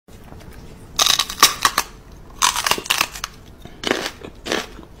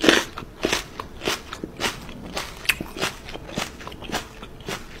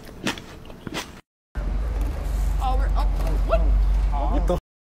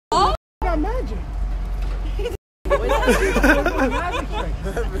got magic.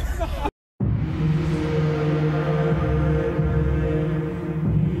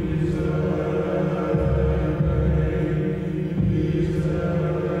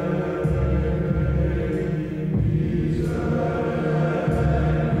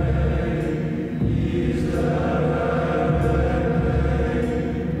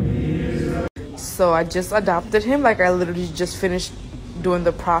 So I just adopted him. Like, I literally just finished doing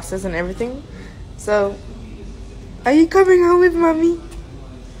the process and everything. So, are you coming home with mommy?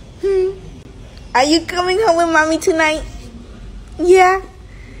 Are you coming home with mommy tonight? Yeah.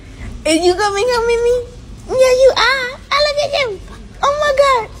 Are you coming home with me? Yeah, you are. I look at you. Oh my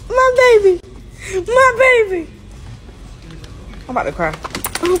God, my baby, my baby. I'm about to cry.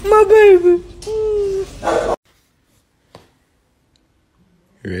 Oh, my baby.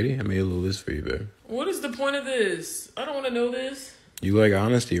 You ready? I made a little list for you, babe. What is the point of this? I don't want to know this. You like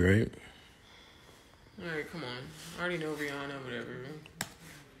honesty, right? Alright, come on. I already know Rihanna, whatever.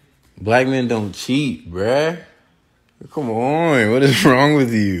 Black men don't cheat, bruh. Come on, what is wrong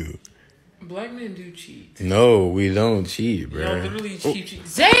with you? Black men do cheat. No, we don't cheat, bruh. Y'all literally cheat.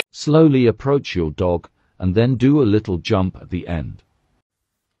 Zay! Slowly approach your dog, and then do a little jump at the end.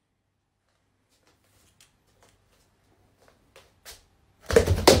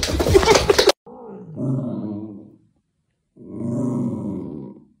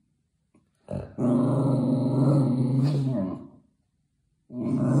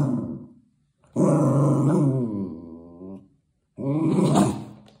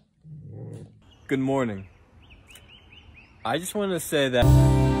 Good morning. I just want to say that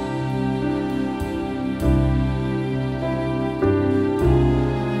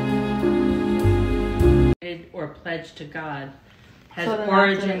or pledge to God has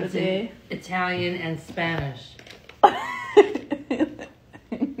origins in Italian and Spanish.